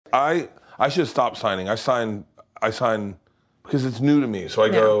I should stop signing. I sign because it's new to me. So I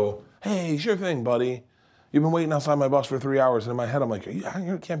go, hey, sure thing, buddy. You've been waiting outside my bus for 3 hours. And in my head, I'm like,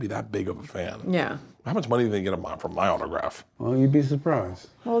 you can't be that big of a fan. Yeah. How much money do they get from my autograph? Well, you'd be surprised.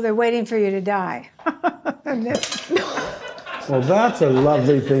 Well, they're waiting for you to die. Well, that's a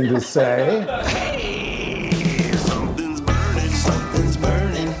lovely thing to say. Hey, something's burning, something's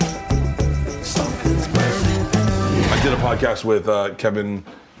burning, something's burning. I did a podcast with Kevin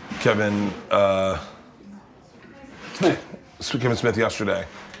Smith yesterday.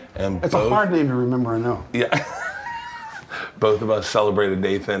 And It's a hard name to remember, I know. Yeah. Both of us celebrated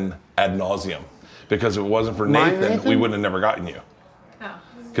Nathan ad nauseum. Because if it wasn't for Nathan, we wouldn't have never gotten you.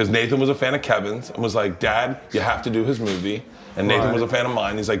 Because Nathan was a fan of Kevin's and was like, Dad, you have to do his movie. And Nathan was a fan of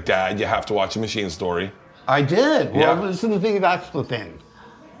mine. He's like, Dad, you have to watch A Machine Story. I did. Well, Yeah. this is the thing, that's the thing.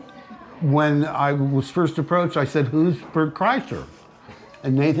 When I was first approached, I said, who's Bert Kreischer?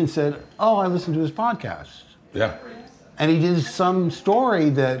 And Nathan said, oh, I listened to his podcast. Yeah. And he did some story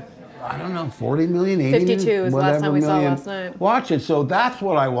that, I don't know, 40 million, 80 52 million, was the last time we saw million last night. watch it. So that's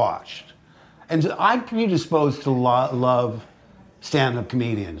what I watched. And so I'm predisposed to love stand-up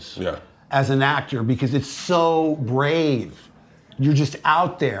comedians as an actor because it's so brave. You're just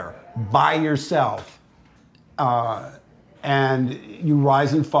out there by yourself. And you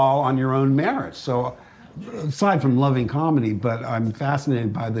rise and fall on your own merits. So aside from loving comedy, but I'm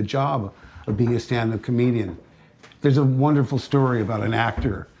fascinated by the job of being a stand-up comedian. There's a wonderful story about an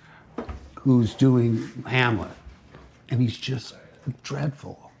actor who's doing Hamlet, and he's just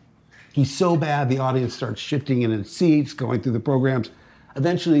dreadful. He's so bad, the audience starts shifting in its seats, going through the programs.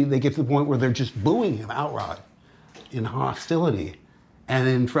 Eventually, they get to the point where they're just booing him outright in hostility. And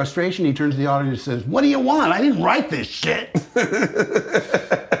in frustration, he turns to the audience and says, what do you want? I didn't write this shit.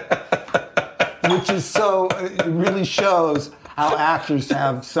 Which is so, it really shows how actors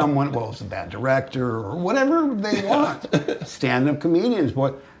have someone, well, it's a bad director or whatever they want. Stand-up comedians,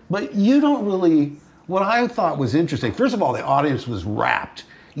 but you don't really, what I thought was interesting, first of all, the audience was rapt.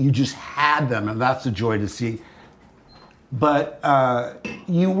 You just had them, and that's a joy to see. But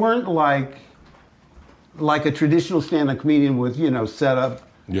you weren't like a traditional stand-up comedian with, set up,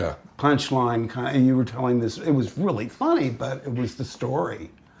 punchline kind of, you were telling this, it was really funny, but it was the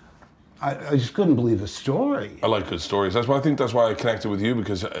story. I just couldn't believe the story. I like good stories. That's why I connected with you,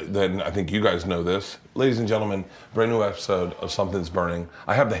 because then I think you guys know this. Ladies and gentlemen, brand new episode of Something's Burning.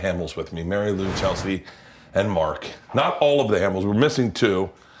 I have the Hamels with me, Mary Lou, Chelsea, and Mark. Not all of the Hamels. We're missing 2,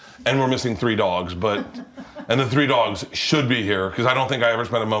 and we're missing 3 dogs, and the 3 dogs should be here, because I don't think I ever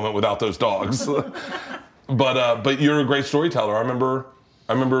spent a moment without those dogs. But you're a great storyteller. I remember,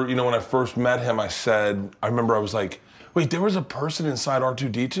 when I first met him, I was like, wait, there was a person inside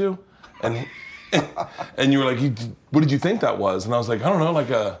R2-D2? And you were like, what did you think that was? And I was like, I don't know, like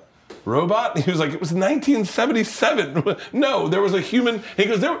a robot? And he was like, it was 1977. No, there was a human. He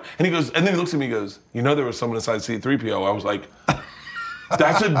goes, and then he looks at me and goes, there was someone inside C-3PO. I was like,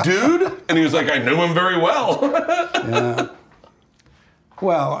 that's a dude? And he was like, I knew him very well. Yeah.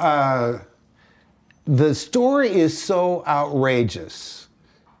 Well, the story is so outrageous.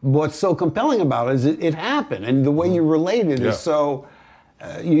 What's so compelling about it is it happened, and the way you relate it is so...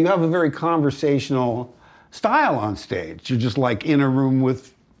 you have a very conversational style on stage. You're just like in a room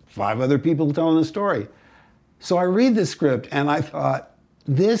with 5 other people telling a story. So I read the script and I thought,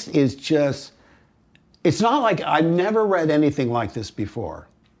 this is just, it's not like, I've never read anything like this before.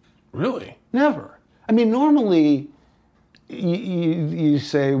 Really? Never. I mean, normally you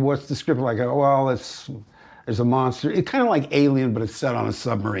say, what's the script like? Well, there's a monster. It's kind of like Alien, but it's set on a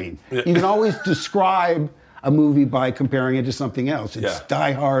submarine. Yeah. You can always describe a movie by comparing it to something else. It's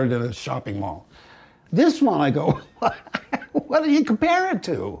Die Hard at a shopping mall. This one, I go, what do you compare it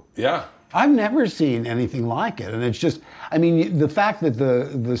to? Yeah. I've never seen anything like it. And it's just, I mean, the fact that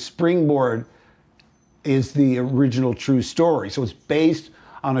the springboard is the original true story. So it's based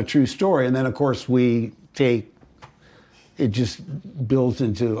on a true story. And then, of course, it just builds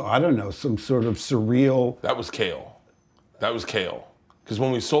into, I don't know, some sort of surreal. That was Cale. Because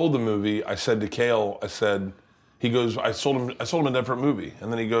when we sold the movie, I said to Cale, he goes, I sold him a different movie.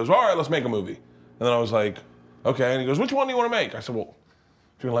 And then he goes, all right, let's make a movie. And then I was like, okay. And he goes, which one do you want to make? I said, well,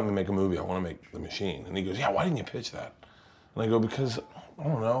 if you're going to let me make a movie, I want to make The Machine. And he goes, yeah, why didn't you pitch that? And I go, because, I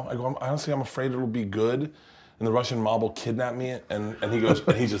don't know. I go, honestly, I'm afraid it'll be good. And the Russian mob will kidnap me. And he goes,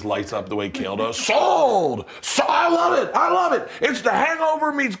 and he just lights up the way Cale does. Sold! So I love it. It's The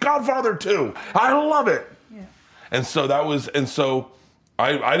Hangover meets Godfather 2. I love it. Yeah. And so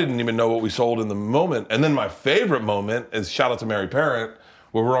I didn't even know what we sold in the moment. And then my favorite moment is, shout out to Mary Parent,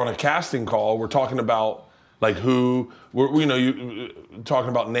 where we're on a casting call. We're talking about like who, you talking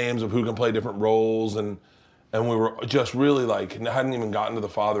about names of who can play different roles, and we were just really like, hadn't even gotten to the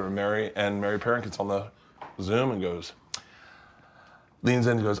father of Mary, and Mary Parent gets on the Zoom and leans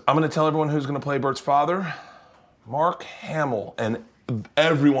in and goes, I'm going to tell everyone who's going to play Bert's father, Mark Hamill, and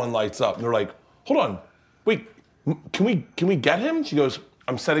everyone lights up. And they're like, hold on, wait, can we get him? She goes,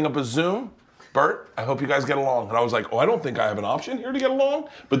 I'm setting up a Zoom. Bert, I hope you guys get along. And I was like, I don't think I have an option here to get along.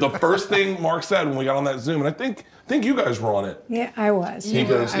 But the first thing Mark said when we got on that Zoom, and I think you guys were on it. Yeah, I was. He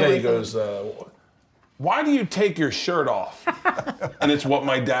goes, why do you take your shirt off? And it's what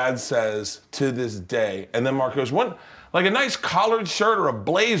my dad says to this day. And then Mark goes, what? Like a nice collared shirt or a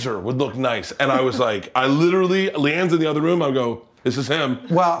blazer would look nice. And I was like, Leanne's in the other room. I go, this is him.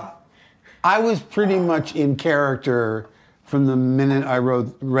 Well, I was pretty much in character from the minute I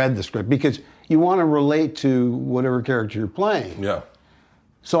read the script, because you want to relate to whatever character you're playing. Yeah.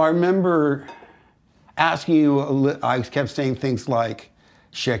 So I remember asking you, I kept saying things like,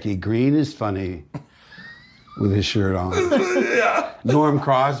 Shecky Green is funny with his shirt on. Yeah. Norm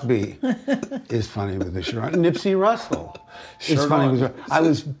Crosby is funny with his shirt on. Nipsey Russell is funny with his shirt on. I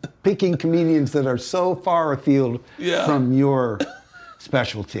was picking comedians that are so far afield from your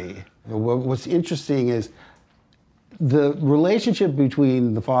specialty. What's interesting is the relationship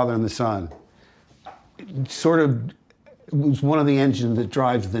between the father and the son sort of was one of the engines that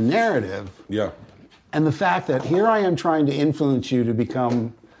drives the narrative. Yeah. And the fact that here I am trying to influence you to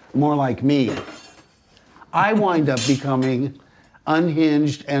become more like me. I wind up becoming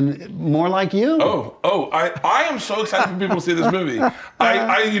unhinged and more like you. I am so excited for people to see this movie.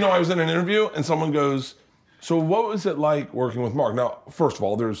 I was in an interview and someone goes, so what was it like working with Mark? Now, first of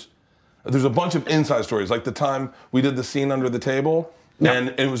all, there's a bunch of inside stories, like the time we did the scene under the table,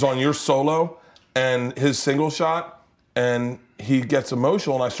 and it was on your solo and his single shot, and he gets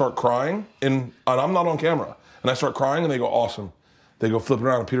emotional and I start crying, and I'm not on camera, and I start crying and they go, awesome. They go flip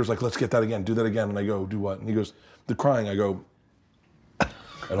around and Peter's like, let's get that again, do that again. And I go, do what? And he goes, the crying. I go, I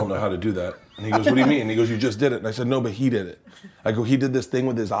don't know how to do that. And he goes, what do you mean? And he goes, you just did it. And I said, no, but he did it. I go, he did this thing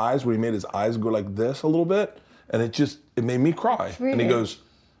with his eyes where he made his eyes go like this a little bit, and it made me cry. Really? And he goes,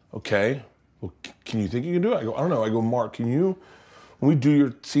 okay, well, can you think you can do it? I go, I don't know. I go, Mark, when we do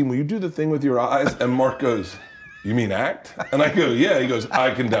your scene, will you do the thing with your eyes? And Mark goes, you mean act? And I go, yeah. He goes,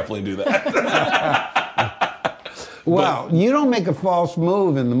 I can definitely do that. Wow, you don't make a false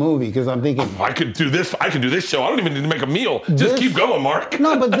move in the movie, because I'm thinking, I could do this show. I don't even need to make a meal. Just keep going, Mark.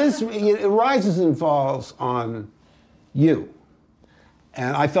 No, but it rises and falls on you.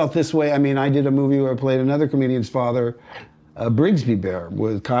 And I felt this way. I mean, I did a movie where I played another comedian's father, Brigsby Bear,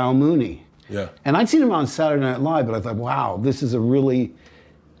 with Kyle Mooney. Yeah. And I'd seen him on Saturday Night Live, but I thought, wow, this is a really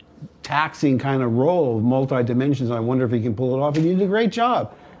taxing kind of role of multi-dimensions. I wonder if he can pull it off. And you did a great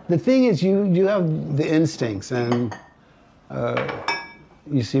job. The thing is, you have the instincts, and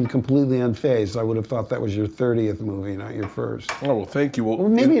you seem completely unfazed. I would have thought that was your 30th movie, not your first. Oh, well, thank you. Well,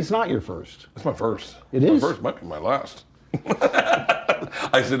 maybe it's not your first. It's my first. It is? My first. Might be my last.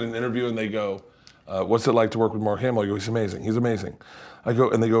 I did an interview and they go, what's it like to work with Mark Hamill? I go, he's amazing. He's amazing. I go,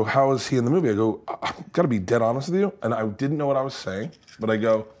 and they go, how is he in the movie? I go, I've got to be dead honest with you. And I didn't know what I was saying, but I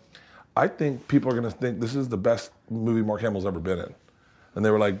go, I think people are going to think this is the best movie Mark Hamill's ever been in. And they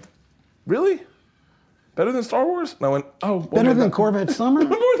were like, really? Better than Star Wars? And I went, oh. Well, Better than Corvette Summer?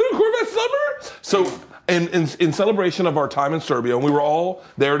 Better than Corvette Summer? So in celebration of our time in Serbia, and we were all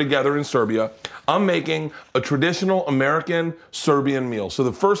there together in Serbia, I'm making a traditional American Serbian meal. So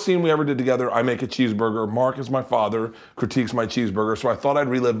the first scene we ever did together, I make a cheeseburger. Mark, as my father, critiques my cheeseburger. So I thought I'd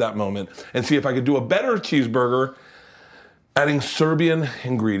relive that moment and see if I could do a better cheeseburger adding Serbian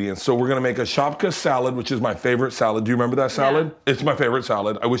ingredients. So we're gonna make a shopka salad, which is my favorite salad. Do you remember that salad? Yeah. It's my favorite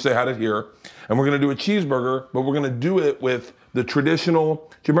salad. I wish they had it here. And we're gonna do a cheeseburger, but we're gonna do it with the traditional, do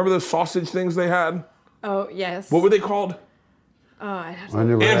you remember those sausage things they had? Oh, yes. What were they called? Oh, I'd have to.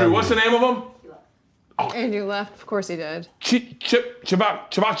 Andrew, what's the name of them? Andrew left. Of course he did.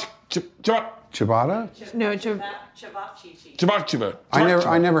 Ciabatta? No, Ciabatta.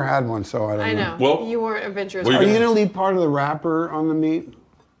 I never had one, so I don't I know. know. Well, you weren't adventurous. well, Are you going to leave part of the wrapper on the meat?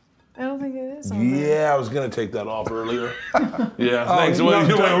 I don't think it is. On there. Yeah, I was gonna take that off earlier. Yeah, thanks. no,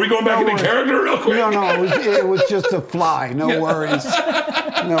 Are we going back into character real quick? No, it was just a fly. No worries.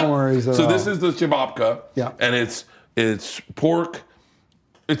 No worries at all. So this is the ciabatta. Yeah. And it's pork.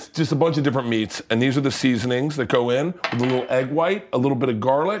 It's just a bunch of different meats, and these are the seasonings that go in with a little egg white, a little bit of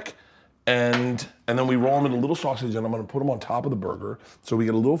garlic, and then we roll them in a little sausage, and I'm gonna put them on top of the burger, so we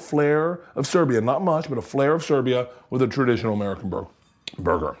get a little flair of Serbia, not much, but a flair of Serbia with a traditional American burger.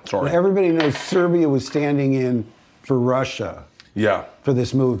 Sorry. Everybody knows Serbia was standing in for Russia Yeah. for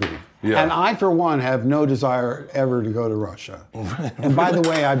this movie. Yeah. And I, for one, have no desire ever to go to Russia. And by the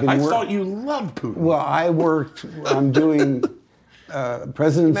way, I've been I working. thought you loved Putin. Well, I'm doing.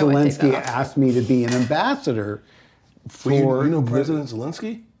 President might wanna take Zelensky that off. asked me to be an ambassador for. You know President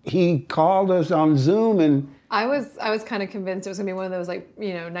Zelensky? He called us on Zoom and. I was kind of convinced it was gonna be one of those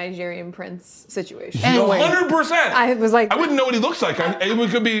Nigerian prince situations. Anyway, 100%. I was like, I wouldn't know what he looks like.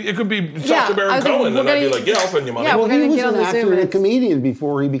 It could be Yeah, Sacha I Baron was like, Cohen, we're and I'd be gonna- like, yeah, I'll send you money. Yeah, Well, we're he gonna was get on an the actor Zoom and a and- comedian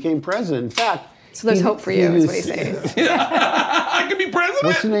before he became president. In fact, so there's he- hope for he you, is was- what he's saying. I could be president.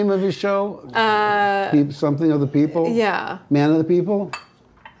 What's the name of his show? Something of the People? Yeah. Man of the People?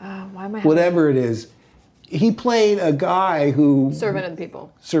 Why am I Whatever it is. He played a guy who. servant of the people?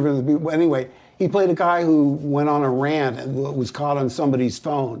 Servant of the People. Anyway, he played a guy who went on a rant and was caught on somebody's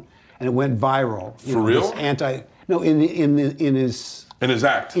phone and it went viral. For real? In his In his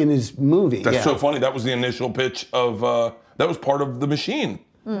act. in his movie. That's yeah. so funny. That was the initial pitch of, that was part of the machine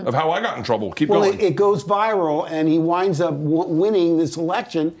of how I got in trouble. Keep Well, going. it goes viral, and he winds up winning this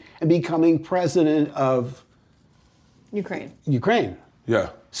election and becoming president of Ukraine. Ukraine. yeah.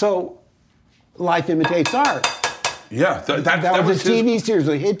 So, life imitates art. Yeah. That was a his- TV series,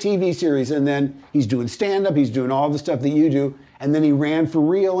 a hit TV series, and then he's doing stand-up, he's doing all the stuff that you do, and then he ran for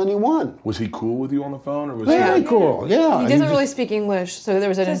real and he won. Was he cool with you on the phone? Or was Very he cool, yeah. He doesn't really speak English, so there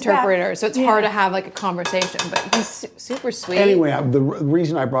was an Just interpreter. about- So it's yeah. hard to have like a conversation. But he's super sweet. Anyway, the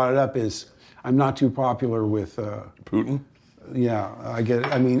reason I brought it up is I'm not too popular with, Putin? yeah,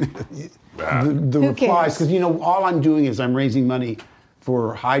 I mean, the Who replies, cares? because, all I'm doing is I'm raising money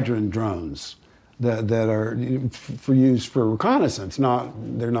for hydrant drones that are for use for reconnaissance.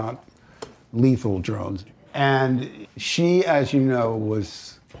 They're not lethal drones. And she, as you know,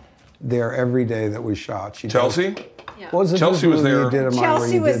 was there every day that we shot. She Chelsea? What was the Chelsea first was movie there. you did of mine where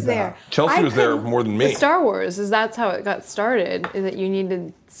Chelsea you was did there. that? Chelsea I was there couldn't- more than me. Star Wars that's how it got started. Is that you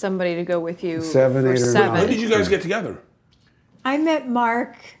needed somebody to go with you 7, for 8, or 9. When did you guys get together? I met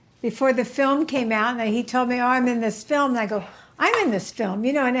Mark before the film came out, and he told me, "Oh, I'm in this film." And I go, "I'm in this film."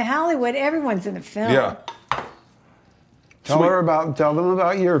 In Hollywood, everyone's in a film. Yeah. Tell them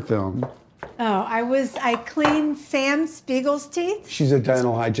about your film. Oh, I cleaned Sam Spiegel's teeth. She's a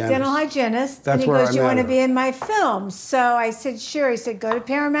dental hygienist. Dental hygienist. That's and he where goes, I "You met want to her. be in my film?" So I said, "Sure." He said, "Go to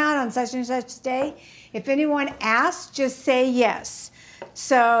Paramount on such and such day. If anyone asks, just say yes."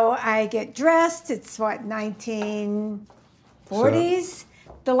 So I get dressed. It's 1940s,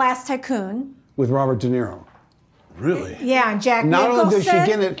 The Last Tycoon. With Robert De Niro. Really? Yeah, and Jack Not only did she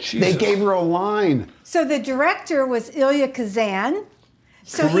Nicholson. get it, they Jesus. gave her a line. So the director was Ilya Kazan.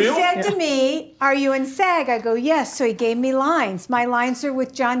 So For he real? said to me, "Are you in SAG?" I go, "Yes." So he gave me lines. My lines are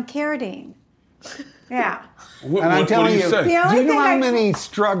with John Carradine. Yeah. What, And I'm what telling do you, you say? The do only you know thing how I- many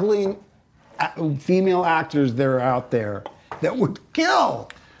struggling female actors there are out there that would kill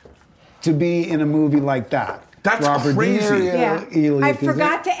to be in a movie like that? That's Robert crazy. De Niro, Yeah. Ilya I Kazan.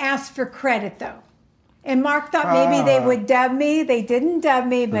 forgot to ask for credit though. And Mark thought maybe they would dub me. They didn't dub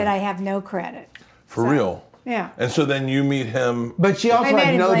me, but I have no credit. For real? Yeah. And so then you meet him. But she also I met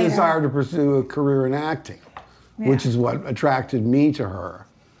had him no later. desire to pursue a career in acting, which is what attracted me to her.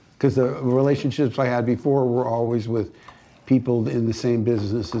 Because the relationships I had before were always with people in the same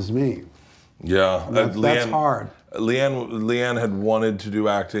business as me. Yeah. That's hard. Leanne had wanted to do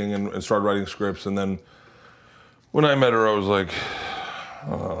acting and started writing scripts. And then when I met her, I was like,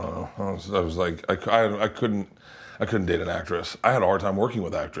 I was like, I couldn't date an actress. I had a hard time working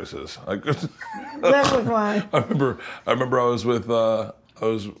with actresses. Live with one. I remember I was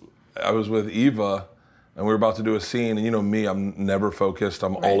with Eva, and we were about to do a scene, and you know me, I'm never focused.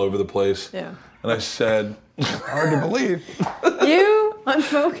 I'm all over the place. Yeah. And I said, Hard to believe. You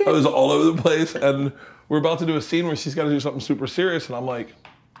unfocused. I was all over the place, and we're about to do a scene where she's got to do something super serious, and I'm like,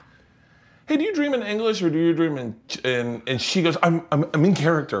 "Hey, do you dream in English or do you dream in?" And she goes, "I'm in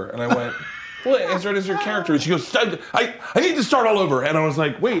character," and I went, "Well, answer it as your character." And she goes, "I need to start all over," and I was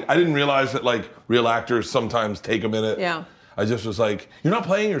like, "Wait, I didn't realize that like real actors sometimes take a minute." Yeah. I just was like, "You're not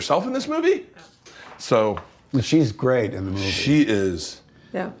playing yourself in this movie?" So She's great in the movie. she is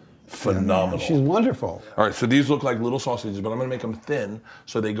Yeah. phenomenal. She's wonderful. All right, so these look like little sausages, but I'm gonna make them thin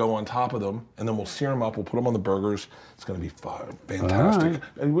so they go on top of them, and then we'll sear them up. We'll put them on the burgers. It's gonna be fantastic. All right.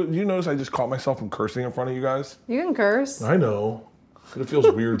 And you notice I just caught myself from cursing in front of you guys? You can curse. I know, but it feels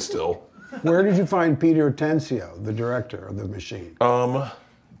weird still. Where did you find Peter Tensio, the director of The Machine?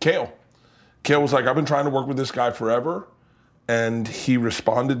 Kale. Kale was like, I've been trying to work with this guy forever, and he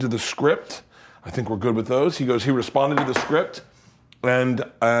responded to the script. I think we're good with those. He goes, he responded to the script, and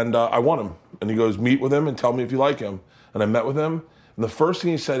I want him. And he goes, meet with him and tell me if you like him. And I met with him, and the first thing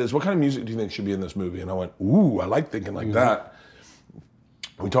he said is, what kind of music do you think should be in this movie? And I went, ooh, I like thinking like that.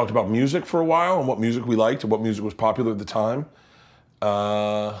 We talked about music for a while and what music we liked and what music was popular at the time.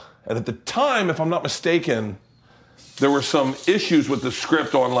 And at the time, if I'm not mistaken, there were some issues with the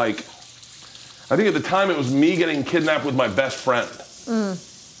script on like, I think at the time it was me getting kidnapped with my best friend.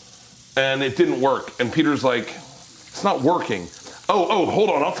 And it didn't work. And Peter's like, it's not working. Oh, hold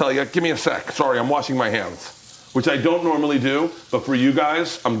on, I'll tell you. Give me a sec. Sorry, I'm washing my hands. Which I don't normally do, but for you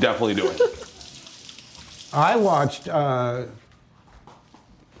guys, I'm definitely doing. I watched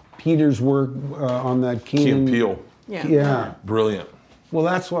Peter's work on that Key and Peele. Yeah. Brilliant. Well,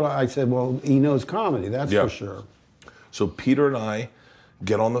 that's what I said. Well, he knows comedy, that's for sure. So Peter and I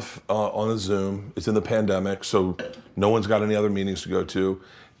get on the Zoom. It's in the pandemic, so no one's got any other meetings to go to.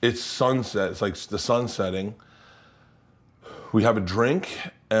 It's sunset. It's like the sun setting. We have a drink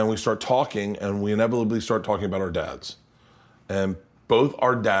and we start talking, and we inevitably start talking about our dads. And both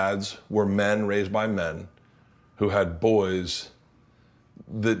our dads were men raised by men who had boys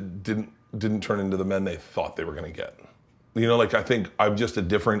that didn't turn into the men they thought they were going to get. You know, like I think I'm just a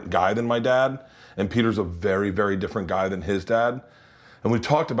different guy than my dad, and Peter's a very, very different guy than his dad. And we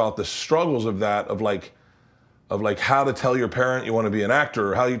talked about the struggles of that, of like how to tell your parent you want to be an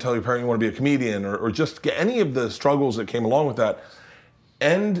actor, or how you tell your parent you want to be a comedian, or just get any of the struggles that came along with that.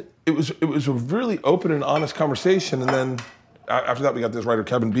 And it was a really open and honest conversation. And then after that, we got this writer,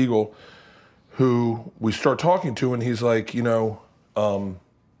 Kevin Beagle, who we start talking to, and he's like, you know,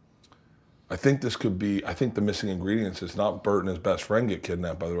 I think the missing ingredients is not Bert and his best friend get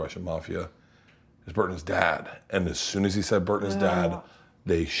kidnapped by the Russian mafia. It's Bert and his dad. And as soon as he said Bert and his dad,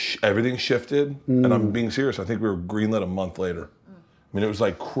 everything shifted. And I'm being serious. I think we were greenlit a month later. I mean, it was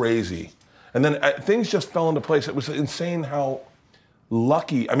like crazy. And then things just fell into place. It was insane how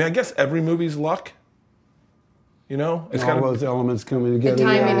lucky. I mean, I guess every movie's luck. You know, it's all those elements coming together. The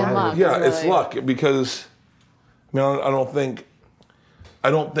timing and luck. Yeah, really. it's luck because I mean, I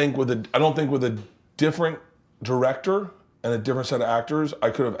don't think with a different director and a different set of actors, I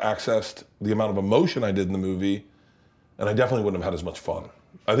could have accessed the amount of emotion I did in the movie, and I definitely wouldn't have had as much fun.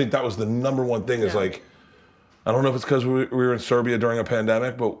 I think that was the number one thing is like, I don't know if it's because we were in Serbia during a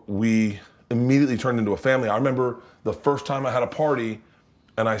pandemic, but we immediately turned into a family. I remember the first time I had a party,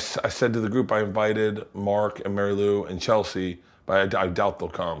 and I said to the group, I invited Mark and Mary Lou and Chelsea, but I doubt they'll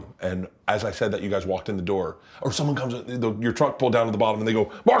come. And as I said that, you guys walked in the door, or someone comes, your truck pulled down to the bottom, and they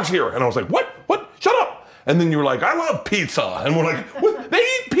go, Mark's here. And I was like, what? Shut up. And then you were like, I love pizza. And we're like, what? They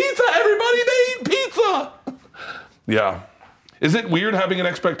eat pizza, everybody, they eat pizza. Yeah. Is it weird having an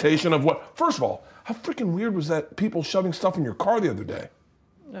expectation of what? First of all, how freaking weird was that people shoving stuff in your car the other day?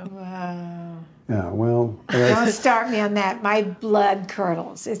 Wow. Yeah, well. Don't start me on that. My blood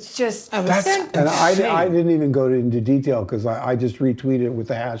curdles. It's just. And I didn't even go into detail because I just retweeted it with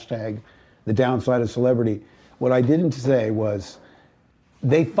the hashtag, the downside of celebrity. What I didn't say was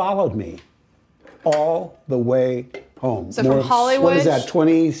they followed me all the way home. So from Hollywood. What is that,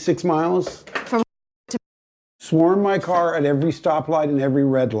 26 miles? From Swarmed my car at every stoplight and every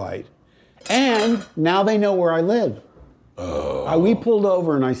red light. And now they know where I live. We pulled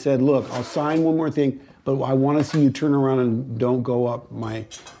over and I said, look, I'll sign one more thing, but I want to see you turn around and don't go up my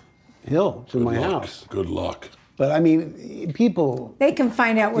hill to my house. Good luck. But I mean, people... They can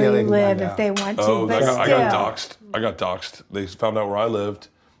find out where you live if they want to, but still. I got doxxed. They found out where I lived,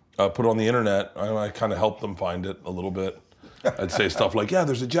 put it on the internet. I kind of helped them find it a little bit. I'd say stuff like, yeah,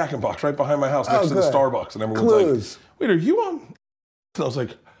 there's a Jack in the Box right behind my house next to the Starbucks. And everyone's like, wait, are you on? And I was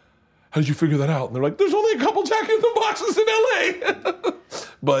like, how did you figure that out? And they're like, there's only a couple Jack in the Boxes in LA.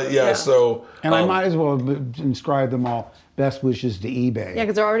 But yeah, so. And I might as well inscribe them all. Best wishes to eBay. Yeah,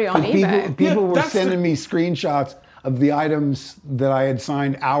 because they're already on eBay. People were sending me screenshots of the items that I had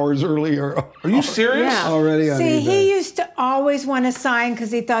signed hours earlier. Are you serious? Yeah. Already on See, eBay. he used to always want to sign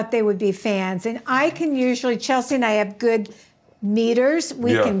because he thought they would be fans. And I can usually, Chelsea and I have good meters.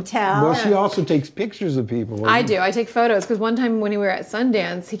 We can tell. Well, she also takes pictures of people. I do. I take photos because one time when we were at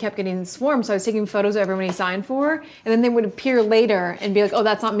Sundance, he kept getting swarmed. So I was taking photos of everyone he signed for, and then they would appear later and be like, "Oh,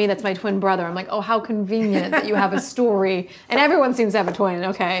 that's not me. That's my twin brother." I'm like, "Oh, how convenient that you have a story." And everyone seems to have a twin.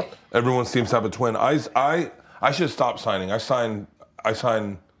 Okay. Everyone seems to have a twin. I should stop signing. I sign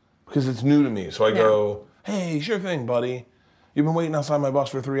because it's new to me. So I go, "Hey, sure thing, buddy. You've been waiting outside my bus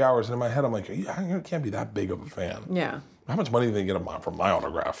for 3 hours." And in my head, I'm like, "I can't be that big of a fan." Yeah. How much money do they get from my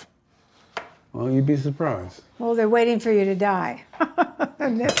autograph? Well, you'd be surprised. Well, they're waiting for you to die.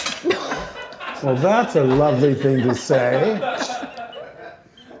 Well, that's a lovely thing to say.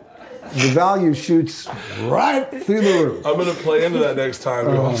 The value shoots right through the roof. I'm gonna play into that next time.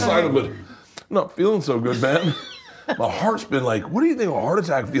 I'll sign it, but I'm not feeling so good, man. My heart's been like, what do you think a heart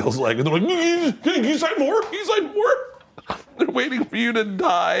attack feels like? And they're like, can you sign more? Can you sign more? They're waiting for you to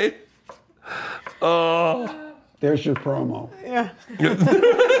die. There's your promo. There is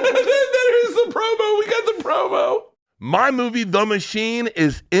the promo. We got the promo. My movie, The Machine,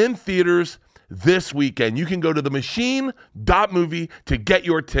 is in theaters this weekend. You can go to themachine.movie to get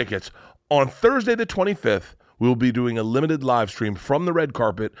your tickets. On Thursday the 25th, we'll be doing a limited live stream from the red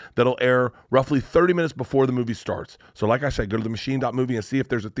carpet that'll air roughly 30 minutes before the movie starts. So like I said, go to themachine.movie and see if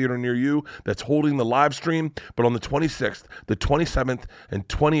there's a theater near you that's holding the live stream. But on the 26th, the 27th, and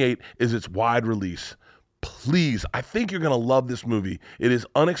 28th is its wide release. Please, I think you're going to love this movie. It is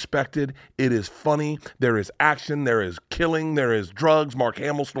unexpected. It is funny. There is action. There is killing. There is drugs. Mark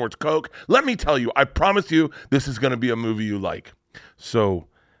Hamill snorts coke. Let me tell you, I promise you, this is going to be a movie you like. So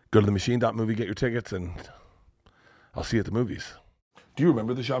go to themachine.movie, get your tickets, and I'll see you at the movies. Do you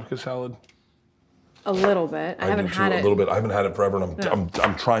remember the Shabka salad? A little bit. I haven't do had too, it. A little bit. I haven't had it forever, and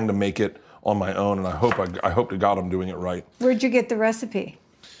I'm trying to make it on my own, and I hope to God I'm doing it right. Where'd you get the recipe?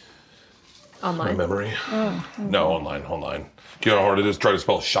 Online. My memory? No, online. Do you know how hard it is to try to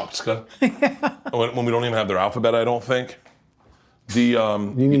spell Shopska? when we don't even have their alphabet, I don't think.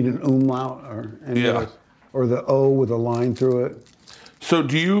 You need an umlaut or any of those, or the O with a line through it. So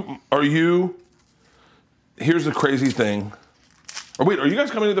here's the crazy thing. Oh wait, are you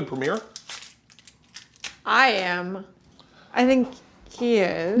guys coming to the premiere? I am. I think he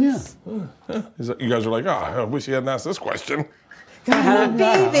is. Yeah. You guys are like, I wish you hadn't asked this question. He'll be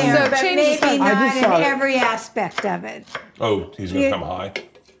there, So but change the maybe subject. I not just in saw it. every aspect of it. Oh, he's gonna come high.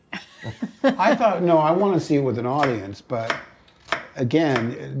 I thought, no, I want to see it with an audience, but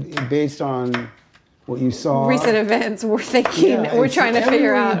again, based on what you saw. Recent events, we're thinking, Yeah, we're it's trying to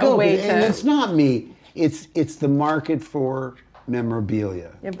figure everywhere you out a go, way and to. it's not me. It's the market for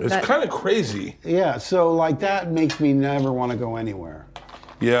memorabilia. Yeah, but It's that- kind of crazy. Yeah, so like that makes me never want to go anywhere.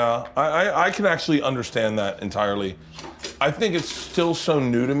 Yeah, I can actually understand that entirely. I think it's still so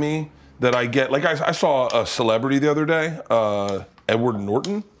new to me that I get, like I saw a celebrity the other day, Edward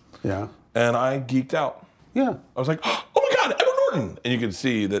Norton, Yeah. and I geeked out. Yeah. I was like, oh my God, Edward Norton! And you can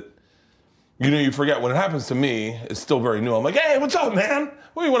see that, you forget when it happens to me, it's still very new. I'm like, hey, what's up, man?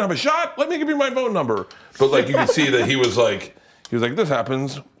 Well, you want to have a shot? Let me give you my phone number. But like you can see that he was like, this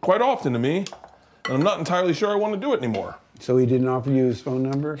happens quite often to me, and I'm not entirely sure I want to do it anymore. So he didn't offer you his phone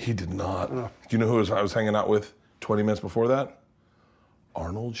number? He did not. Do you know who I was hanging out with 20 minutes before that?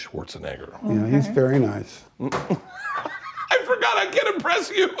 Arnold Schwarzenegger. Yeah, he's very nice. I forgot I can't impress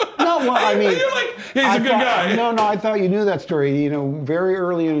you. No, well, I mean, You're like, he's a good guy. No, I thought you knew that story. Very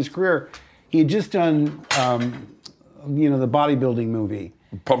early in his career, he had just done, the bodybuilding movie.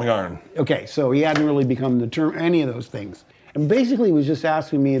 Pumping Iron. Okay, so he hadn't really become any of those things, and basically he was just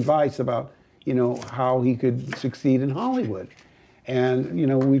asking me advice about, how he could succeed in Hollywood. And,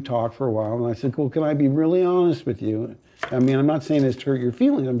 we talked for a while, and I said, well, can I be really honest with you? I mean, I'm not saying this to hurt your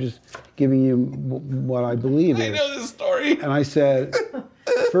feelings. I'm just giving you what I believe I is. know this story. And I said,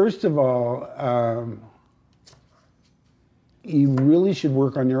 first of all, you really should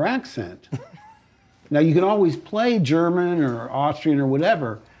work on your accent. Now, you can always play German or Austrian or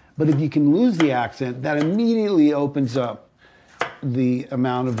whatever, but if you can lose the accent, that immediately opens up the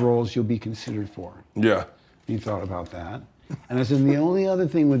amount of roles you'll be considered for. Yeah. He thought about that. And I said, the only other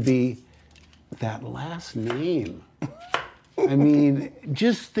thing would be that last name. I mean,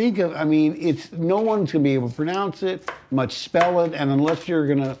 just think of, it's no one's going to be able to pronounce it, much spell it, and unless you're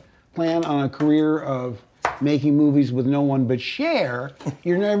going to plan on a career of making movies with no one but Cher,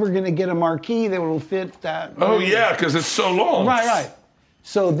 you're never going to get a marquee that will fit that. Oh, yeah, because it's so long. Right.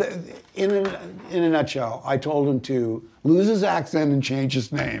 So in a nutshell, I told him to lose his accent and change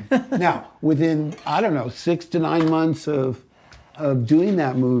his name. Now, within, 6 to 9 months of doing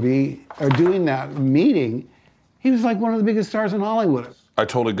that movie, or doing that meeting, he was like one of the biggest stars in Hollywood. I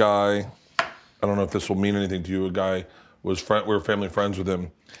told a guy, I don't know if this will mean anything to you, a guy we were family friends with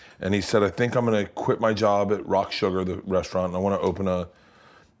him, and he said, I think I'm going to quit my job at Rock Sugar, the restaurant, and I want to open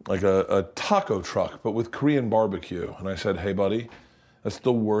a taco truck, but with Korean barbecue. And I said, hey, buddy, that's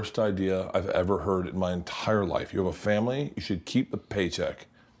the worst idea I've ever heard in my entire life. You have a family, you should keep the paycheck.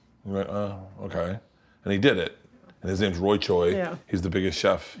 And you're like, okay. And he did it. And his name's Roy Choi. Yeah. He's the biggest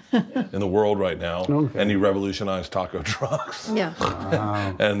chef in the world right now. Okay. And he revolutionized taco trucks. Yeah.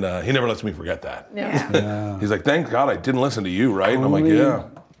 Wow. And he never lets me forget that. Yeah. He's like, thank God I didn't listen to you, right? And I'm like, Only- yeah.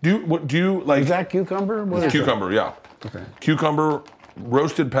 Do you like Is that cucumber? What is it? cucumber? Yeah. Okay. Cucumber,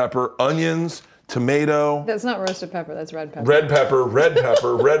 roasted pepper, onions, tomato, That's not roasted pepper, that's red pepper. red pepper, red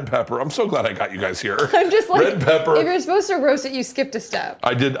pepper, red pepper. I'm so glad I got you guys here. I'm just like, red pepper. if you're supposed to roast it, you skipped a step.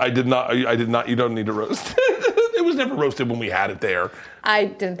 I did not. You don't need to roast. It was never roasted when we had it there. I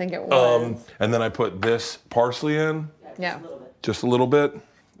didn't think it was. And then I put this parsley in. Yeah. Just a little bit.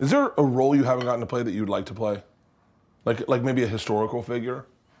 Is there a role you haven't gotten to play that you'd like to play? Like maybe a historical figure?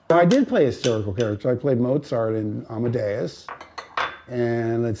 I did play historical characters. I played Mozart in Amadeus.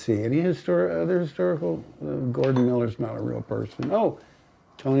 And let's see, any other historical? Gordon Miller's not a real person. Oh,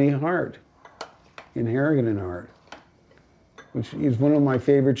 Tony Hart in Harrigan and Hart, which is one of my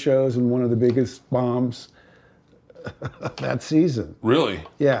favorite shows and one of the biggest bombs that season. Really?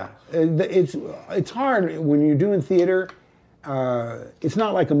 Yeah, it's hard when you're doing theater. It's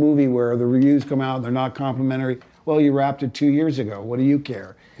not like a movie where the reviews come out and they're not complimentary. Well, you wrapped it 2 years ago. What do you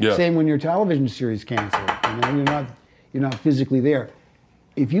care? Yeah. Same when your television series canceled. You're not physically there.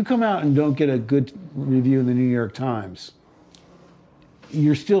 If you come out and don't get a good review in the New York Times,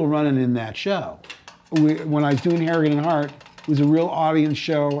 you're still running in that show. When I was doing Harrigan and Hart, it was a real audience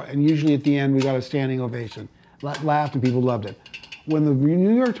show, and usually at the end we got a standing ovation. Laughed and people loved it. When the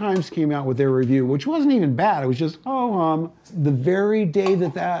New York Times came out with their review, which wasn't even bad, it was just, the very day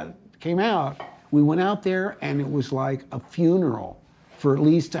that came out, we went out there and it was like a funeral for at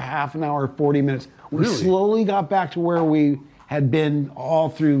least a half an hour, 40 minutes. We Really? slowly got back to where we had been all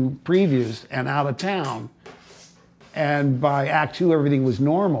through previews and out of town. And by Act 2, everything was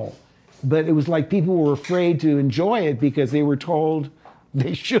normal. But it was like people were afraid to enjoy it because they were told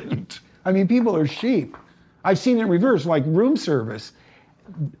they shouldn't. I mean, people are sheep. I've seen it reversed, like Room Service.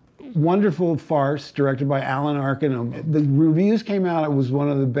 Wonderful farce directed by Alan Arkin. The reviews came out, it was one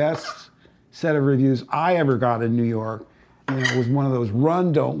of the best set of reviews I ever got in New York. It was one of those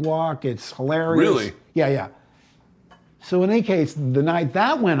run, don't walk, it's hilarious. Really? Yeah. So in any case, the night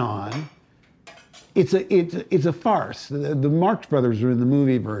that went on, it's a farce. The Marx Brothers are in the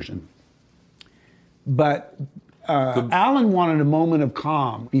movie version. But Alan wanted a moment of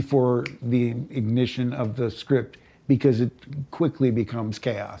calm before the ignition of the script because it quickly becomes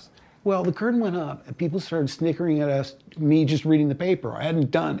chaos. Well, the curtain went up and people started snickering at us, me just reading the paper. I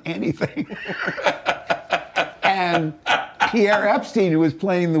hadn't done anything. And Pierre Epstein, who was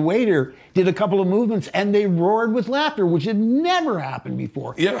playing the waiter, did a couple of movements and they roared with laughter, which had never happened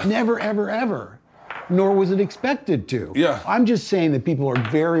before. Yeah. Never, ever, ever. Nor was it expected to. Yeah. I'm just saying that people are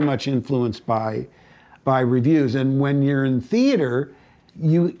very much influenced by reviews. And when you're in theater,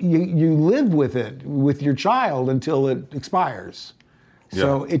 you live with it, with your child until it expires.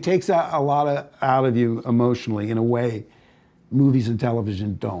 So it takes a lot out of you emotionally in a way movies and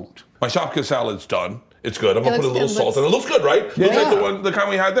television don't. My Shopka salad's done. It's good. I'm gonna put a little it salt looks- in it. It looks good, right? Looks Yeah. like the kind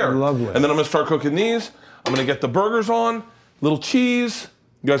we had there. Lovely. And then I'm gonna start cooking these. I'm gonna get the burgers on, little cheese.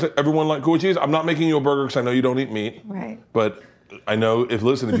 You guys, everyone like good with cheese? I'm not making you a burger because I know you don't eat meat. Right. But I know if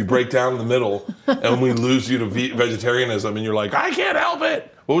you break down in the middle and we lose you to vegetarianism and you're like, I can't help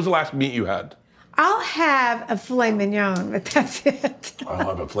it. What was the last meat you had? I'll have a filet mignon, but that's it. I'll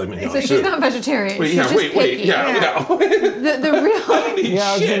have a filet mignon So she's too. not vegetarian. Wait, she's yeah, just wait, picky. yeah. The real. I don't eat Yeah,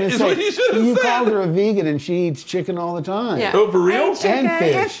 I was shit, gonna is what you should say, have you said. called her a vegan and she eats chicken all the time. Yeah. Oh, for real? And chicken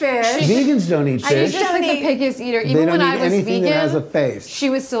and fish. Vegans don't eat She's fish. just like the Don't eat- pickiest eater. They Even don't when I eat was anything vegan, that has a face. she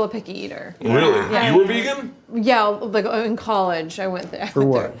was still a picky eater. Really? Yeah. You were vegan? Yeah, like in college, I went there. For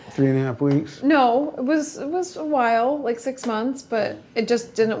what? 3.5 weeks? No, it was a while, like 6 months, but it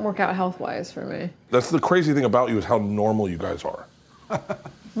just didn't work out health wise for me. That's the crazy thing about you is how normal you guys are.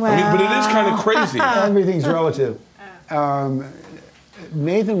 Well, I mean, but it is kind of crazy. Everything's relative.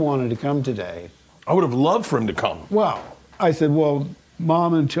 Nathan wanted to come today. I would have loved for him to come. Well, I said, well,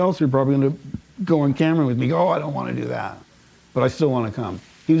 Mom and Chelsea are probably going to go on camera with me. Oh, I don't want to do that. But I still want to come.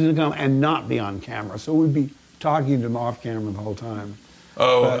 He was going to come and not be on camera. So we'd be talking to him off camera the whole time.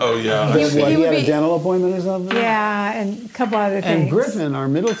 Oh, yeah. He- What, he he would had a be- dental appointment or something? yeah, and a couple other things. And Griffin, our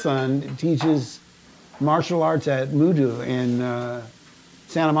middle son, teaches martial arts at Mudu in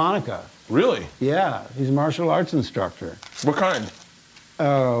Santa Monica. Really? Yeah, he's a martial arts instructor. What kind?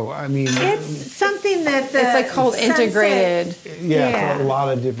 Oh, I mean, It's something that the It's like called Sunset- integrated. yeah, yeah. a lot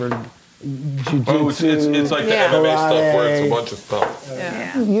of different jiu-jitsu. Oh, it's like the Yeah. MMA stuff where it's a Karate. bunch of stuff.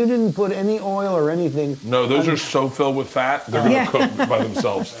 Yeah. You didn't put any oil or anything. No, those are so filled with fat, they're going to Yeah. cook by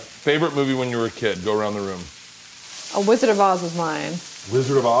themselves. Favorite movie when you were a kid? Go around the room. A Wizard of Oz was mine.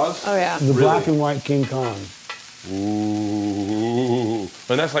 Wizard of Oz? Oh yeah. The black and white King Kong. Ooh.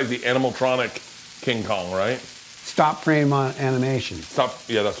 And that's like the animatronic King Kong, right? Stop frame on animation. Stop.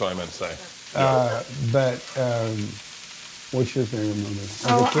 Yeah, that's what I meant to say. But what's your favorite movie? As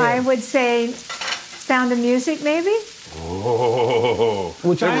a Oh, kid? I would say Sound of Music, maybe? Oh.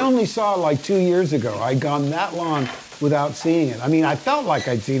 Which I only saw like 2 years ago. I'd gone that long without seeing it. I mean, I felt like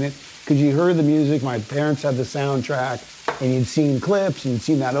I'd seen it because you heard the music. My parents had the soundtrack, and you'd seen clips, and you'd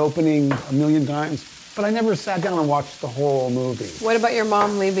seen that opening a million times. But but I never sat down and watched the whole movie. What about your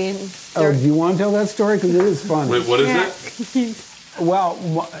mom leaving? Oh, do you want to tell that story? Because it is funny. Wait, what is Yeah. it? Well,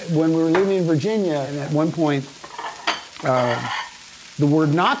 when we were living in Virginia, and at one point, the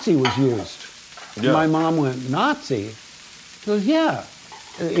word Nazi was used. Yeah. My mom went, Nazi? She goes, yeah.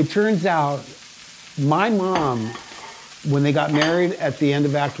 It turns out my mom, when they got married at the end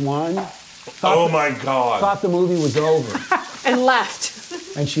of Act 1, Oh my God. thought the movie was over. And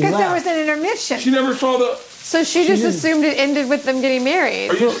left. And she Because there was left. an intermission. She never saw the. So she just didn't- assumed it ended with them getting married.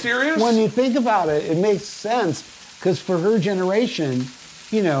 Are you serious? When you think about it, it makes sense. Because for her generation,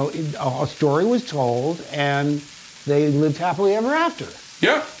 you know, a story was told and they lived happily ever after.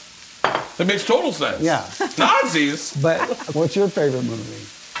 Yeah. That makes total sense. Yeah. Nazis. But what's your favorite movie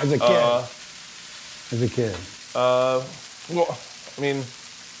as a kid? As a kid, Well, I mean,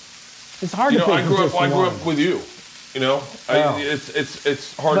 it's hard you to know, pick I grew just up one. with you. You know, Oh.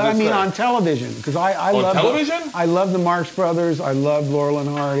 it's hard But to I mean, say. on television, because I On love television? I love the Marx Brothers. I love Laurel and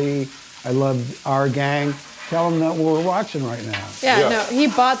Hardy. I love Our Gang. Tell them that we're watching right now. Yeah, Yeah. no, he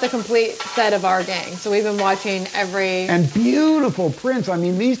bought the complete set of Our Gang. So we've been watching every. And beautiful prints. I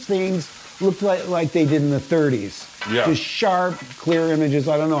mean, these things look like they did in the 30s. Yeah. Just sharp, clear images.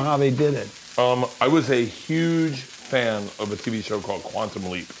 I don't know how they did it. I was a huge fan of a TV show called Quantum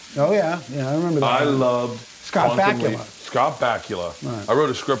Leap. Oh yeah, I remember that. I loved Scott Quantum Bakula. Leap. Scott Bakula. Right. I wrote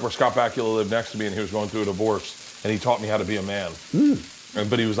a script where Scott Bakula lived next to me and he was going through a divorce and he taught me how to be a man.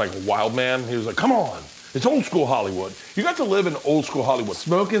 But he was like a wild man. He was like, come on, it's old school Hollywood. You got to live in old school Hollywood.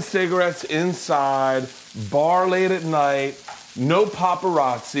 Smoking cigarettes inside, bar late at night, no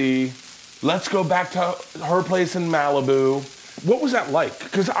paparazzi. Let's go back to her place in Malibu. What was that like?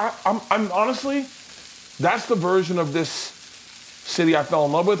 Because I'm honestly, that's the version of this city I fell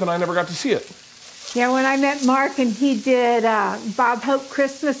in love with and I never got to see it. Yeah, when I met Mark and he did Bob Hope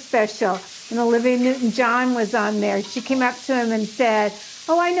Christmas special, and Olivia Newton-John was on there, she came up to him and said,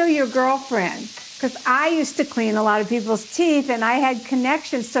 oh, I know your girlfriend. Because I used to clean a lot of people's teeth and I had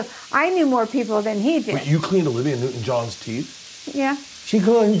connections, so I knew more people than he did. Wait, you cleaned Olivia Newton-John's teeth? Yeah. She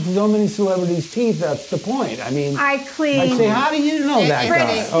cleaned so many celebrities' teeth. That's the point. I mean, I I'd cleaned say, how do you know that Fred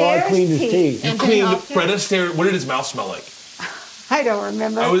guy? Oh, I Astaire's cleaned his teeth. teeth. You cleaned Fred Astaire. What did his mouth smell like? I don't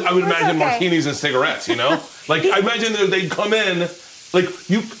remember. I would It was imagine okay. martinis and cigarettes, you know? Like, I imagine that they'd come in, like,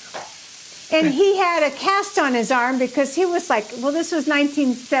 you... And he had a cast on his arm because he was like, well, this was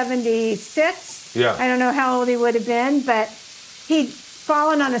 1976. Yeah. I don't know how old he would have been, but he'd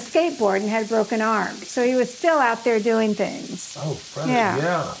fallen on a skateboard and had a broken arm. So he was still out there doing things. Oh, Fred,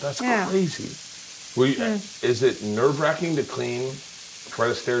 Yeah. that's Yeah. crazy. Were you, is it nerve-wracking to clean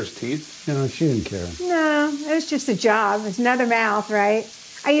Fred Astaire's teeth? You know, she didn't care. No, it was just a job. It's another mouth, right?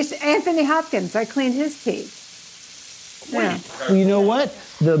 Anthony Hopkins, I cleaned his teeth. Yeah. Well, you know what?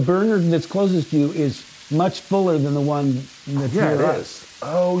 The burner that's closest to you is much fuller than the one that's near us.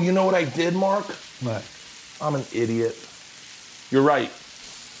 Oh, you know what I did, Mark? What? I'm an idiot. You're right.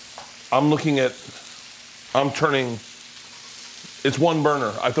 I'm turning, it's one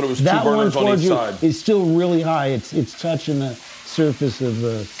burner. I thought it was two That one burners on towards each you side. is still really high. It's touching the surface of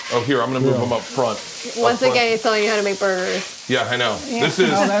the. Oh, here, I'm gonna move Yeah. them up front. Once Up front. again, he's telling you how to make burgers. Yeah, I know. Yeah. This is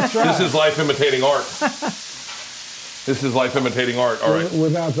Oh, that's right. this is life imitating art. This is life imitating art. All right.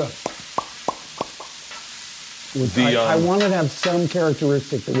 Without the. I wanted to have some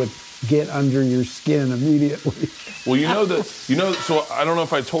characteristic that would get under your skin immediately. Well, so I don't know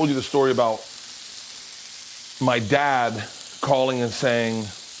if I told you the story about my dad calling and saying,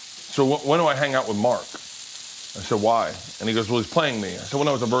 so when do I hang out with Mark? I said, why? And he goes, well, he's playing me. I said, well,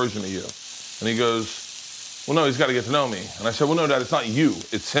 no, it's a version of you. And he goes, well, no, he's got to get to know me. And I said, well, no, Dad, it's not you,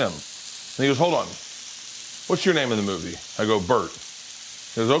 it's him. And he goes, hold on. What's your name in the movie? I go, Bert.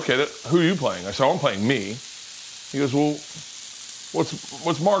 He goes, okay, who are you playing? I said, oh, I'm playing me. He goes, well,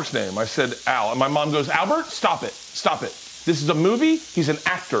 what's Mark's name? I said, Al. And my mom goes, Albert, stop it. This is a movie. He's an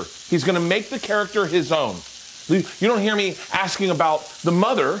actor. He's going to make the character his own. You don't hear me asking about the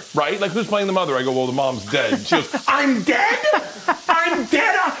mother, right? Like, who's playing the mother? I go, well, the mom's dead. She goes, I'm dead? I'm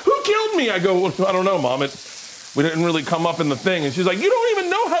dead? Who killed me? I go, well, I don't know, Mom. We didn't really come up in the thing. And she's like, you don't even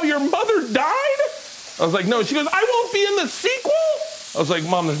know how your mother died? I was like, no. She goes, I won't be in the sequel? I was like,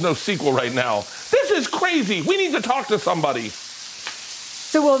 Mom, there's no sequel right now. This is crazy. We need to talk to somebody.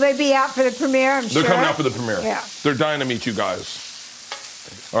 So will they be out for the premiere? I'm They're sure. coming out for the premiere. Yeah. They're dying to meet you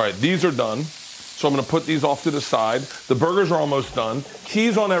guys. All right, these are done. So I'm going to put these off to the side. The burgers are almost done.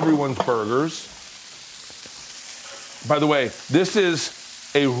 Cheese on everyone's burgers. By the way, this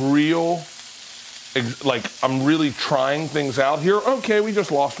is a real, I'm really trying things out here. Okay, we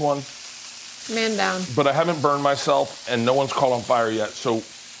just lost one. Man down. But I haven't burned myself, and no one's caught on fire yet. So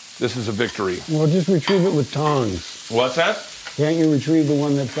this is a victory. Well, just retrieve it with tongs. What's that? Can't you retrieve the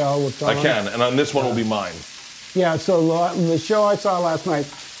one that fell with tongs? I can, and on this one will be mine. Yeah, so the show I saw last night,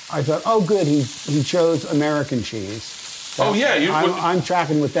 I thought, oh, good, he chose American cheese. Oh, yeah. I'm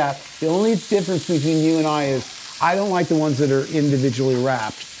tracking with that. The only difference between you and I is I don't like the ones that are individually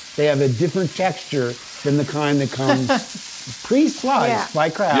wrapped. They have a different texture than the kind that comes pre-sliced by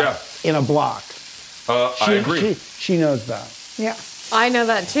Kraft in a block. I agree. She knows that. Yeah. I know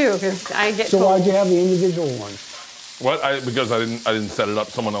that too because I get. So told. why'd you have the individual ones? What? Because I didn't set it up.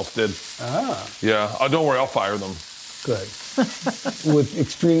 Someone else did. Ah, Yeah. Don't worry. I'll fire them. good. With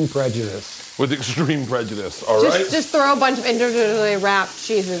extreme prejudice. With extreme prejudice. All right. Just throw a bunch of individually wrapped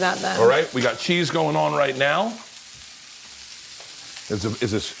cheeses at them. All right. We got cheese going on right now. Is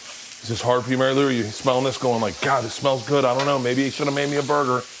this hard for you, Mary Lou? Are you smelling this going like, God, this smells good. I don't know. Maybe you should have made me a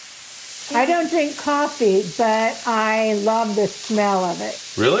burger. I don't drink coffee, but I love the smell of it.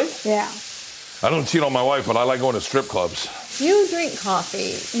 Really? Yeah. I don't cheat on my wife, but I like going to strip clubs. You drink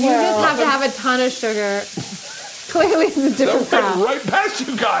coffee. You Well- just have to have a ton of sugar. Clearly, it's a That different went crowd. right past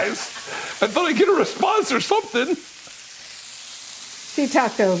you guys. I thought I'd get a response or something. She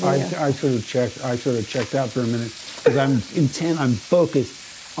talked over you. I sort of checked out for a minute because I'm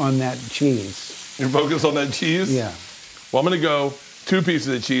focused on that cheese. You're focused on that cheese? Yeah. Well, I'm going to go 2 pieces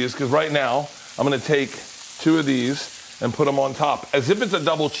of cheese because right now I'm going to take 2 of these and put them on top as if it's a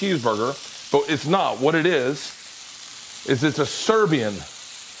double cheeseburger, but it's not. What it is it's a Serbian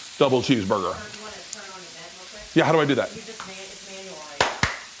double cheeseburger. Yeah, how do I do that? You just it's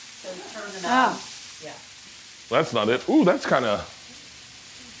manualized. So you turn them out. Oh. Yeah. That's not it. Ooh, that's kind of.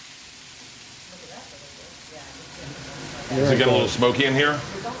 Does it get a little smoky in here?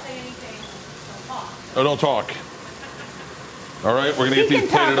 Don't say anything. Don't talk. Oh, don't talk. All right, we're gonna He get these can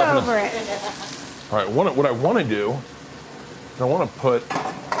plated talk up. over it. All right, what I want to do, I want to put.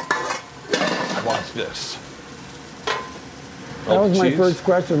 Watch this. That was my cheese. first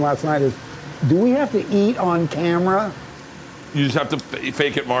question last night is, do we have to eat on camera? You just have to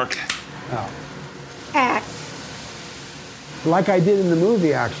fake it, Mark. Oh. Act. Like I did in the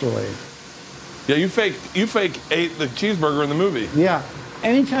movie, actually. Yeah, you ate the cheeseburger in the movie. Yeah.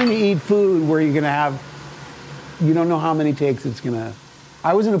 Anytime you eat food where you're going to have, you don't know how many takes it's going to.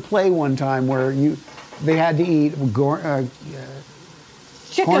 I was in a play one time where they had to eat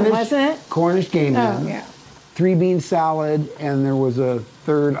Chicken, wasn't it? Cornish game Oh, hen, yeah. 3-bean salad, and there was a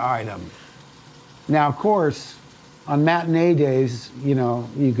third item. Now, of course, on matinee days,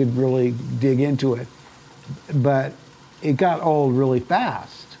 you could really dig into it, but it got old really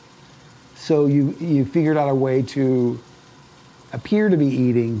fast. So you figured out a way to appear to be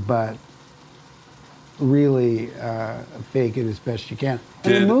eating, but really fake it as best you can.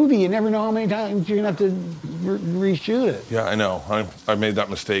 In a movie, you never know how many times you're going to have to reshoot it. Yeah, I know. I made that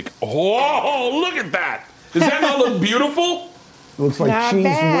mistake. Whoa, look at that. Does that not look beautiful? It looks like Not cheese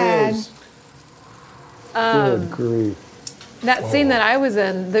bad. whiz. Good grief. That scene that I was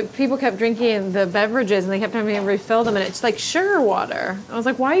in, the people kept drinking the beverages and they kept having to refill them, and it's like sugar water. I was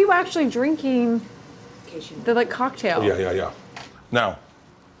like, why are you actually drinking the like cocktail? Yeah. Now,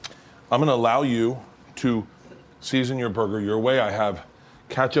 I'm going to allow you to season your burger your way. I have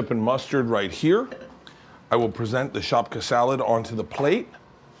ketchup and mustard right here. I will present the Shopka salad onto the plate,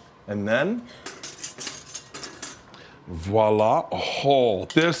 and then voila. Oh,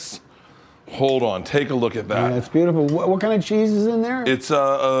 this. Hold on. Take a look at Yeah, that. it's beautiful. What kind of cheese is in there? It's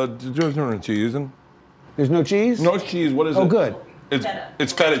cheese. There's no cheese? No cheese. What is it? Oh, good.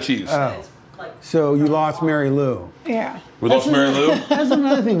 It's feta cheese. Oh. So you lost Mary Lou. Yeah. We lost Mary Lou. That's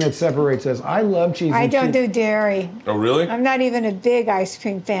another thing that separates us. I love cheese. I and don't cheese. do dairy. Oh, really? I'm not even a big ice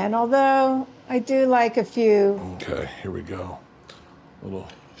cream fan, although I do like a few. Okay, here we go. Little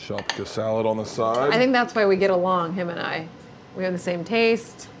Shopka salad on the side. I think that's why we get along, him and I. We have the same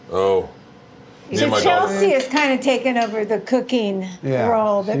taste. Oh. Me So and my daughter. Chelsea has kind of taken over the cooking Yeah,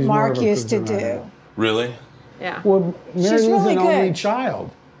 role that she's more Mark of a used to cook than I do. am. Really? Yeah. Well, Mary She's Lou's really an only good.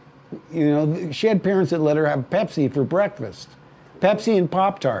 child. She had parents that let her have Pepsi for breakfast. Pepsi and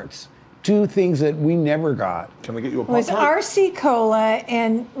Pop-Tarts. 2 things that we never got. Can I get you a It was Pop-Tart? RC Cola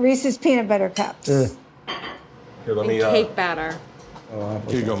and Reese's peanut butter cups. Ugh. Here, let And me. cake batter.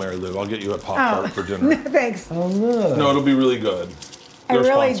 Here you go, Mary Lou. I'll get you a Pop-Tart for dinner. Thanks. Oh, look. No, it'll be really good. I They're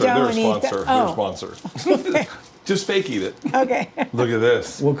really sponsor. They're don't eat sponsor. the- They're oh. sponsor. Just fake eat it. Okay. Look at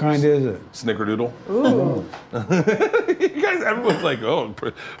this. What kind is it? Snickerdoodle. Ooh. You guys, everyone's like, oh,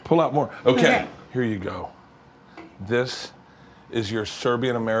 pull out more. Okay, Okay. here you go. This is your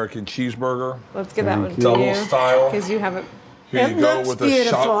Serbian American cheeseburger. Let's give that one to Double you. style. Because you have it. Here It you go looks with the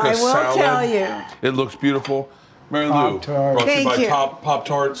beautiful, Shopka I will salad. tell you. It looks beautiful. Mary Lou, Pop-Tarts. brought to you Thank by you. Top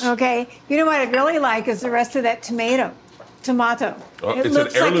Pop-Tarts. Okay. You know what I'd really like is the rest of that tomato. Tomato. It's an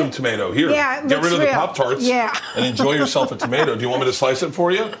looks like heirloom a- tomato. Here, Yeah, it get looks rid of the real. Pop-Tarts Yeah. and enjoy yourself a tomato. Do you want me to slice it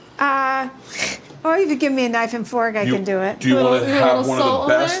for you? Or if you give me a knife and fork, I can do it. Do you want to You want a have little one salt of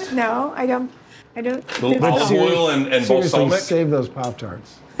the on best? there? No, I don't. I don't. Little do olive that. oil and Seriously, balsamic? save those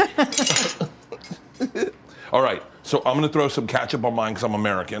Pop-Tarts. All right, so I'm going to throw some ketchup on mine because I'm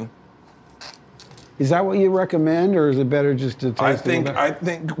American. Is that what you recommend, or is it better just to taste I a think little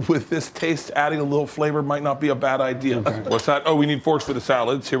bit? with this taste, adding a little flavor might not be a bad idea. What's that? Oh, we need forks for the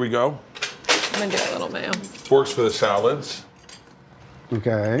salads. Here we go. I'm gonna do a little mayo. Forks for the salads.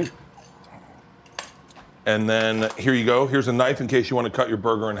 Okay. And then here you go. Here's a knife in case you want to cut your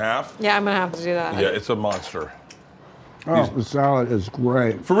burger in half. Yeah, I'm gonna have to do that. Yeah, it's a monster. Oh, the salad is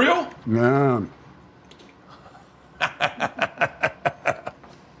great. For real? Yeah.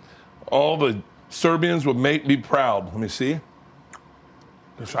 All the Serbians would make me proud. Let me see.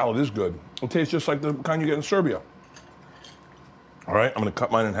 The salad is good. It tastes just like the kind you get in Serbia. All right, I'm going to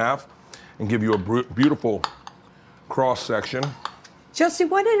cut mine in half and give you a beautiful cross section. Chelsea,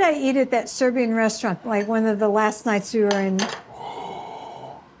 what did I eat at that Serbian restaurant? Like one of the last nights we were in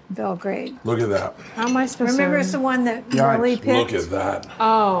Belgrade. Look at that. How am I supposed Remember, to? it's the one that Yikes. Molly picked? Look at that.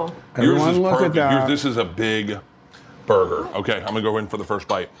 Oh, Yours Everyone is look at perfect. that. This is a big burger. Okay, I'm going to go in for the first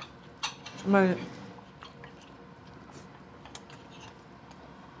bite. I'm gonna-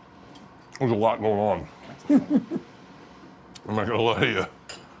 There's a lot going on. I'm not going to lie to you.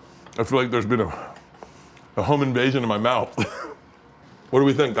 I feel like there's been a home invasion in my mouth. What do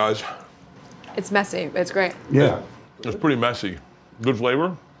we think, guys? it's messy. It's great. Yeah. It's pretty messy. Good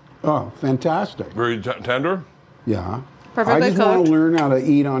flavor, Oh, fantastic. very tender. Yeah. Perfectly I just want cooked. to learn how to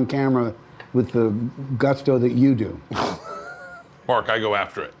eat on camera with the gusto that you do. Mark, I go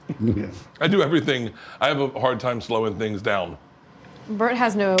after it. Yeah. I do everything. I have a hard time slowing things down. Bert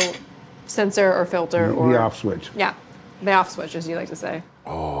has no sensor or filter or The off switch. Yeah, the off switch, as you like to say.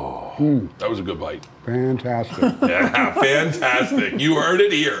 That was a good bite. Fantastic. Yeah, fantastic. You heard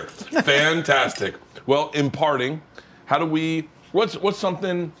it here. Fantastic. Well, in parting, how do we, what's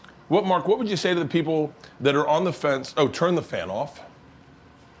something, Mark, what would you say to the people that are on the fence? Oh, turn the fan off.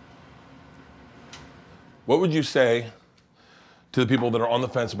 What would you say to the people that are on the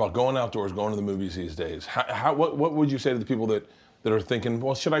fence about going outdoors, going to the movies these days? What would you say to the people that are thinking,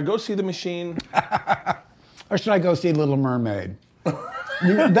 well, should I go see The Machine? Or should I go see Little Mermaid?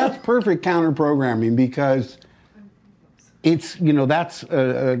 That's perfect counter programming because it's, that's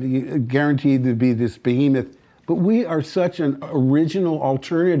guaranteed to be this behemoth. But we are such an original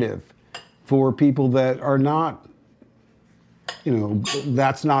alternative for people that are not,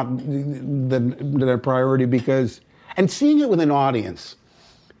 that's not their priority because, and seeing it with an audience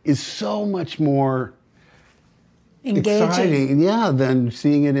is so much more Engaging. exciting, than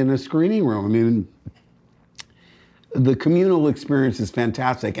seeing it in a screening room. I mean, the communal experience is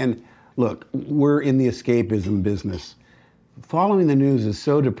fantastic. And look, we're in the escapism business. Following the news is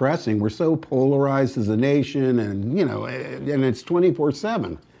so depressing. We're so polarized as a nation, and and it's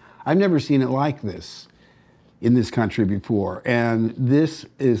 24/7. I've never seen it like this in this country before, and this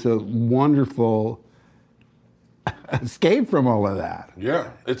is a wonderful escape from all of that.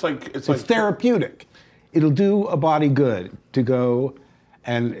 Yeah. It's like It's therapeutic. It'll do a body good to go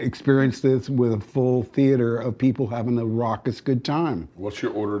and experience this with a full theater of people having a raucous good time. What's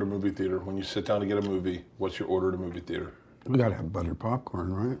your order at a movie theater? When you sit down to get a movie, what's your order at a movie theater? We gotta have buttered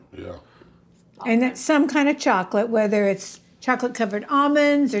popcorn, right? Yeah. And it's some kind of chocolate, whether it's chocolate covered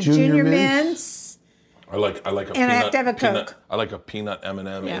almonds or Junior junior mints. mints. I like a And I peanut. have to have a peanut- Coke. I like a peanut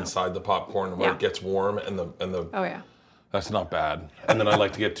M&M Yeah. inside the popcorn where Yeah. it gets warm and the. Oh yeah. That's not bad. And then I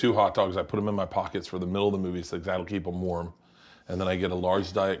like to get 2 hot dogs. I put them in my pockets for the middle of the movie so that'll keep them warm. And then I get a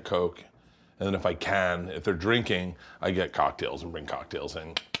large Diet Coke. And then if they're drinking, I get cocktails and bring cocktails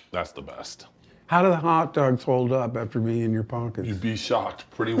in. That's the best. How do the hot dogs hold up after being in your pockets? You'd be shocked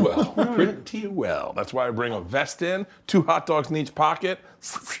pretty well. Pretty well. That's why I bring a vest in, 2 hot dogs in each pocket.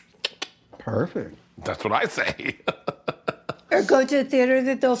 Perfect. That's what I say. Or go to a theater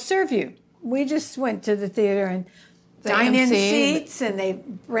that they'll serve you. We just went to the theater and The dine-in AMC. seats, and they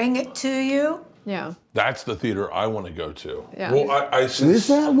bring it to you. Yeah. That's the theater I want to go to. Yeah. Well, Is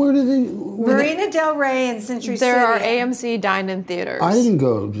that where did they? Marina Del Rey and Century City. There are AMC dine-in theaters. I didn't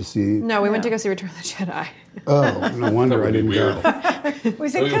go to see. No, we went to go see Return of the Jedi. Oh, no wonder I That'd be didn't weird. go. We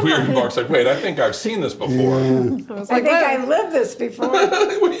said, come Weird. on. Mark's like, wait, I think I've seen this before. I was I like, think "Whoa." I lived this before.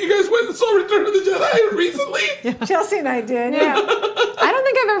 When you guys went and saw Return of the Jedi recently? Chelsea and I did. Yeah. I don't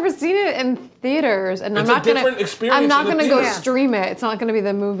think I've ever seen it in theaters, and It's I'm a not gonna. different experience I'm not in the gonna go theater. stream it. It's not gonna be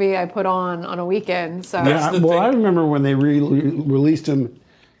the movie I put on a weekend. So That's the Well, I thing. remember when they released him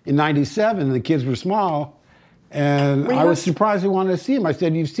in '97, and the kids were small, and Were you I was guys- surprised they wanted to see him. I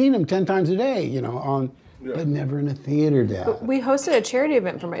said, "You've seen him 10 times a day, but never in a theater, Dad." we hosted a charity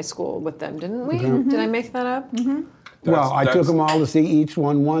event for my school with them, didn't we? Did I make that up? Well, I took that's- them all to see each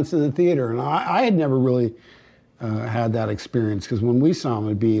one once in the theater, and I had never really had that experience because when we saw them,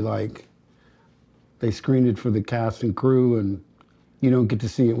 it'd be like they screened it for the cast and crew, and you don't get to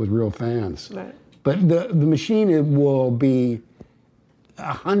see it with real fans. Right. But the machine will be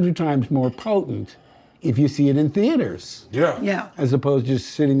 100 times more potent if you see it in theaters, Yeah. as opposed to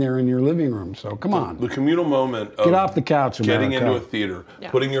just sitting there in your living room. So come on. The communal moment of Get off the couch, getting America. into a theater, Yeah.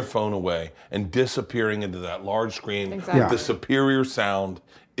 putting your phone away, and disappearing into that large screen Exactly. with the superior sound.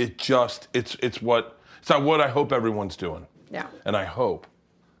 It's what I hope everyone's doing. Yeah. And I hope,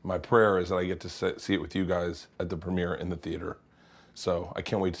 my prayer is that I get to see it with you guys at the premiere in the theater. So I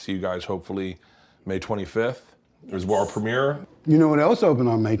can't wait to see you guys. Hopefully, May 25th is our premiere. You know what else opened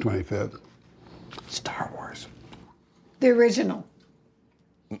on May 25th? Star Wars. The original.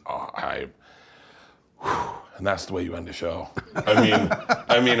 And that's the way you end a show.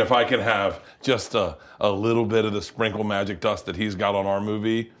 I mean, if I can have just a little bit of the sprinkle magic dust that he's got on our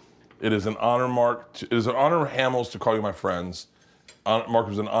movie, it is an honor, Mark. It is an honor, Hamels, to call you my friends. Mark, it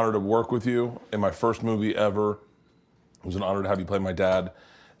was an honor to work with you in my first movie ever. It was an honor to have you play my dad,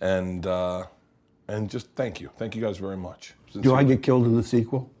 and just thank you you guys very much. Do I get killed in the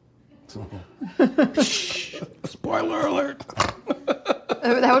sequel? Spoiler alert.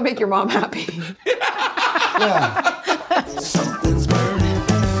 That would make your mom happy. Yeah. Something's burning.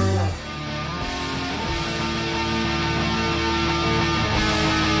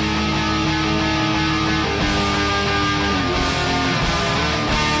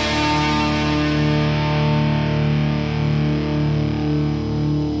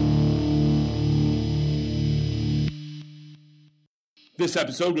 This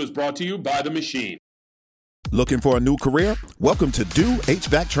episode was brought to you by The Machine. Looking for a new career? Welcome to Do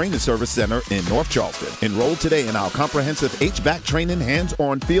HVAC Training Service Center in North Charleston. Enroll today in our comprehensive HVAC training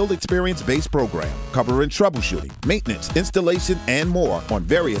hands-on field experience-based program, covering troubleshooting, maintenance, installation, and more on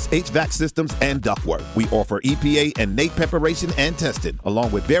various HVAC systems and ductwork. We offer EPA and NAEP preparation and testing,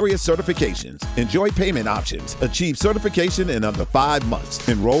 along with various certifications. Enjoy payment options. Achieve certification in under 5 months.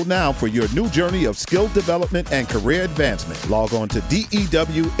 Enroll now for your new journey of skill development and career advancement. Log on to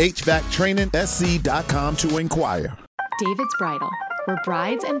DEWHVACTrainingSC.com to inquire. David's Bridal, where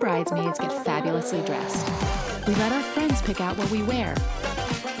brides and bridesmaids get fabulously dressed. We let our friends pick out what we wear,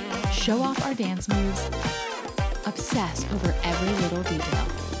 show off our dance moves, obsess over every little detail,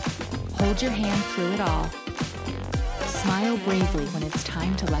 hold your hand through it all, smile bravely when it's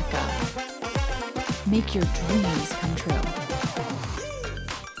time to let go. Make your dreams come true.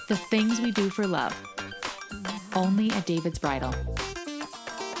 The things we do for love, only at David's Bridal.